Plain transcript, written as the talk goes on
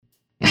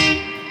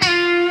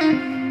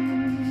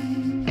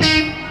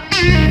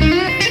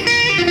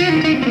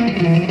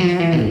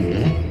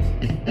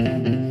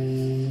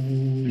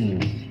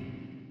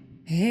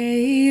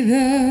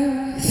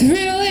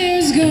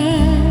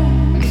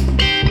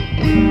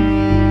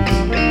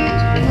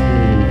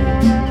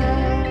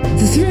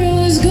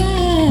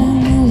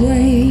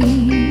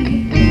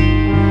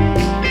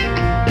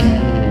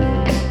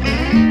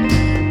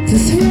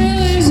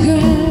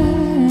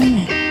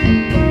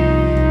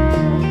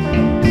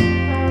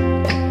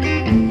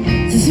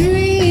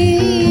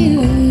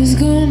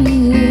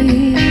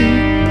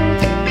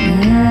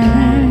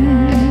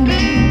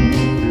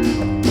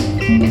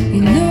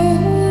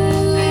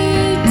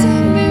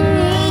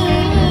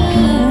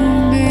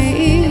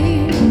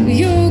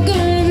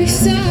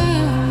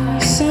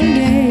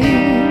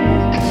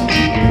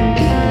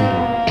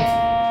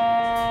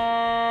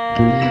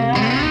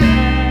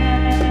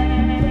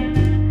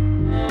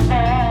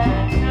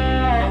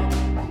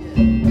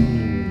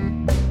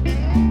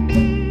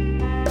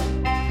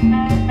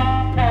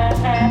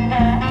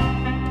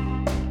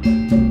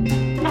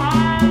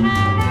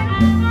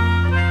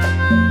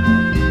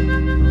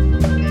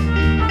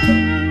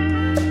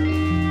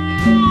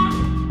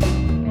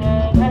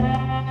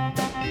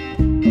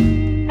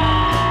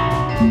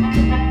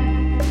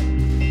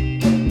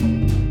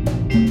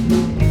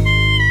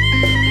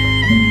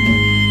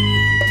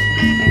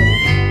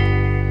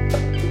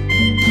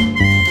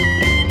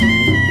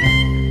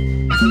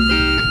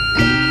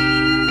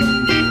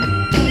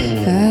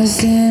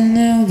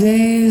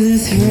babe, the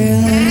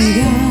thrill is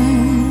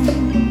gone.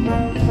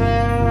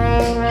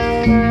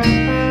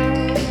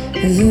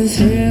 The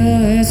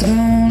thrill has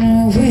gone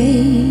away.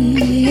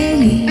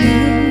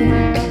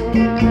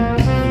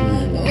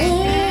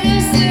 Oh, I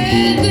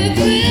said the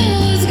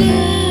thrill is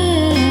gone.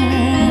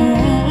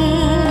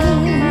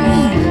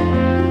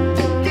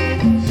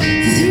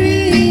 The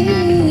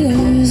thrill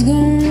is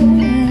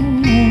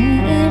gone,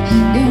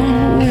 gone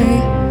away.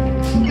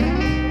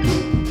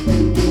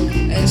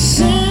 And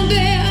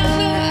someday I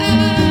know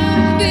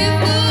I'll be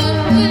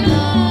moving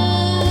on.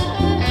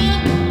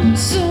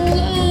 So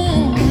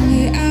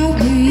lonely I'll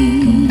be.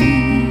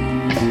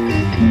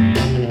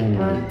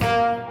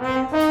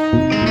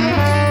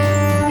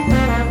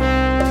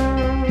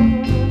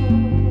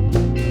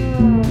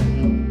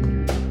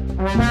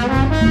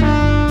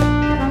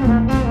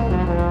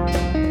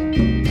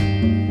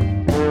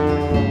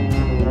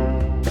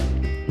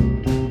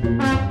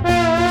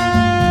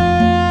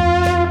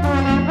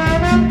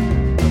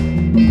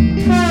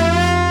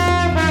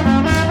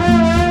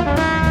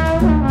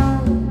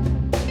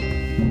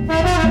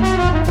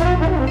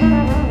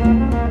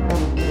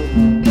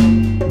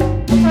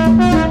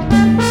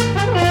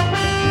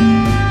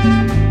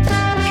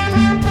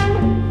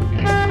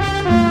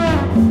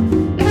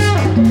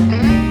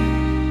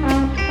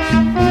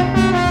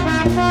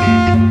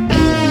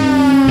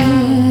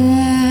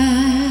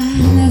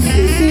 I'm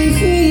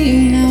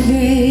free now,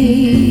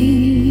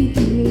 babe.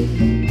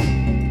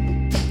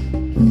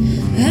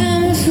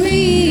 I'm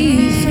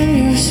free from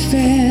your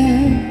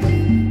spell.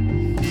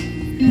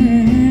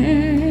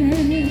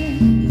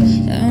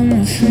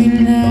 I'm free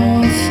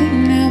now,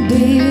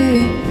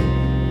 baby.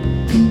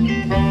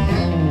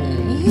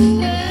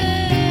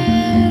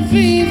 I'm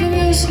free from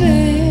your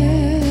spell.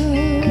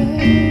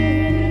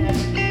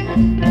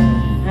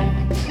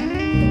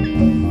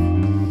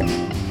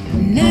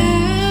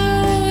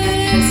 Now when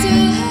it's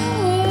over,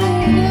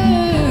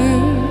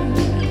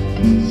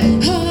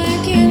 all I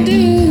can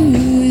do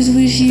is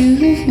wish you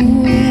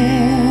well.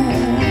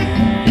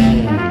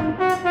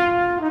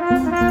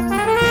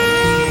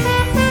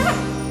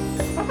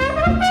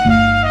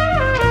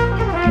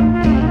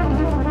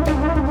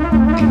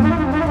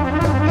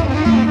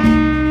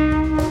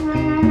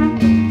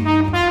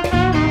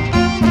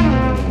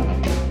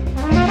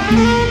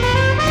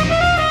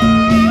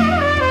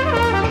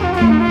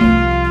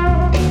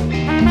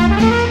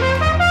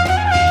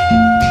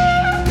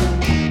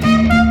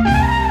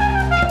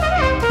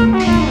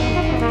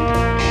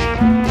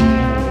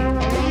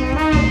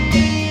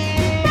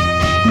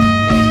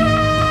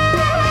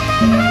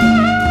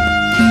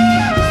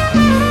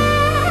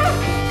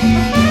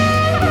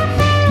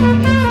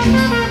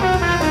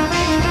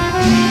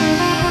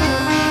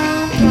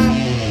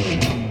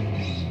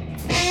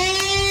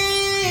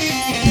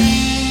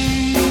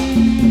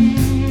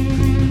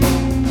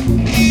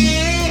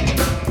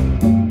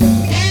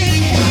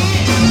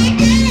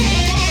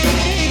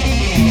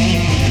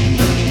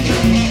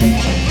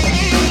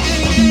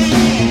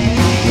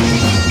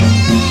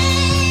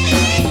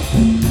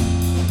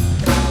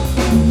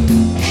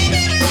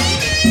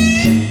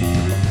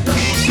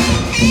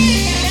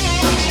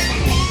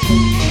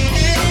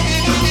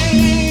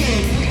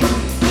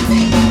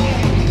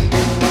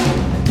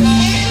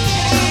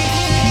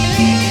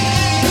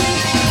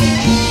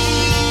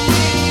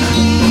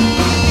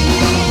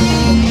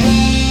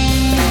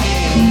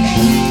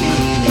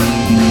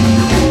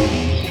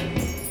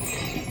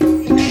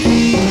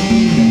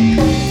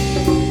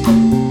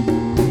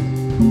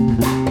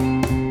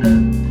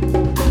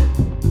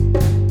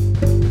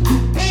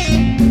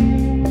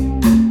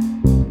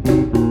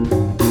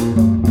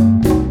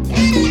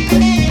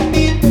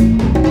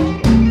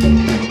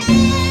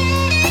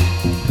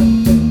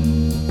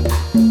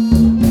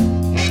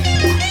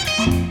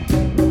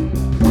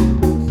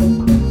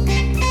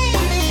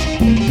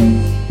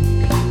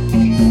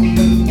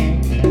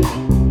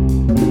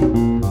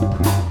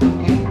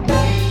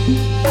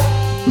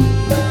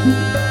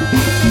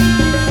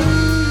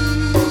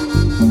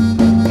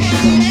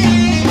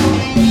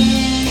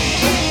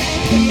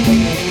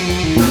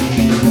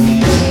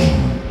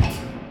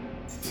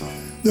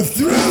 The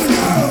thrill's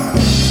gone.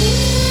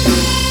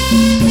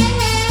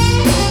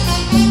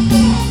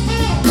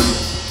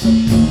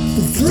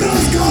 The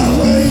thrill's gone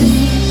away.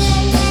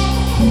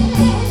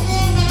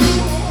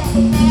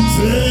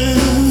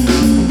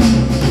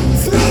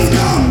 Thrill's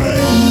gone,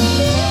 babe.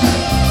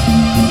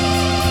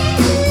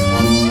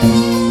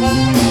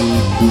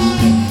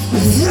 The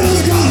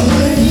thrill's gone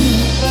away.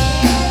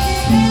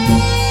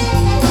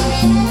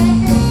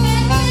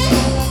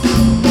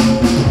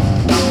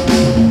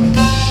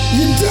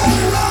 You done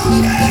me wrong,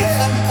 babe.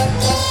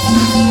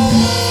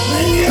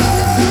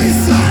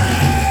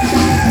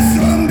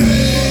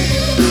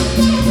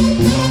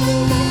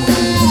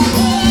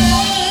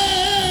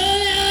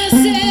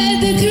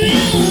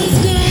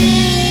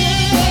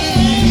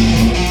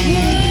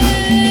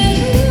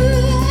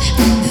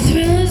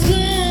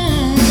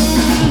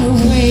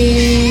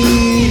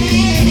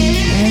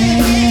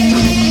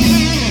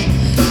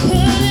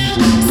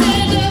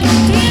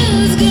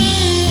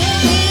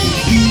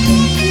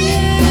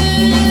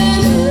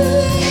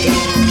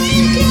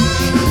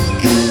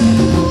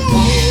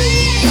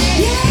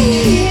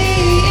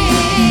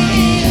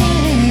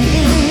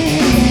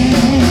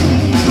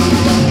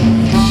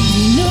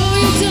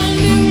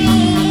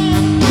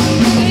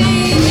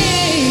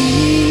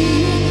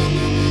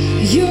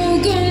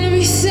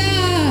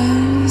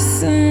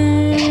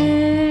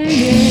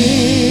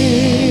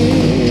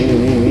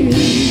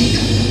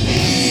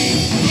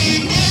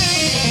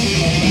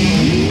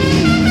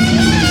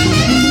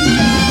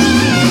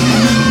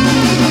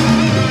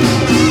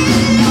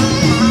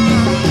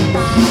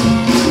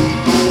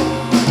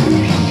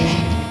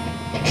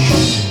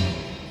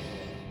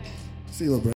 Feel it, bro.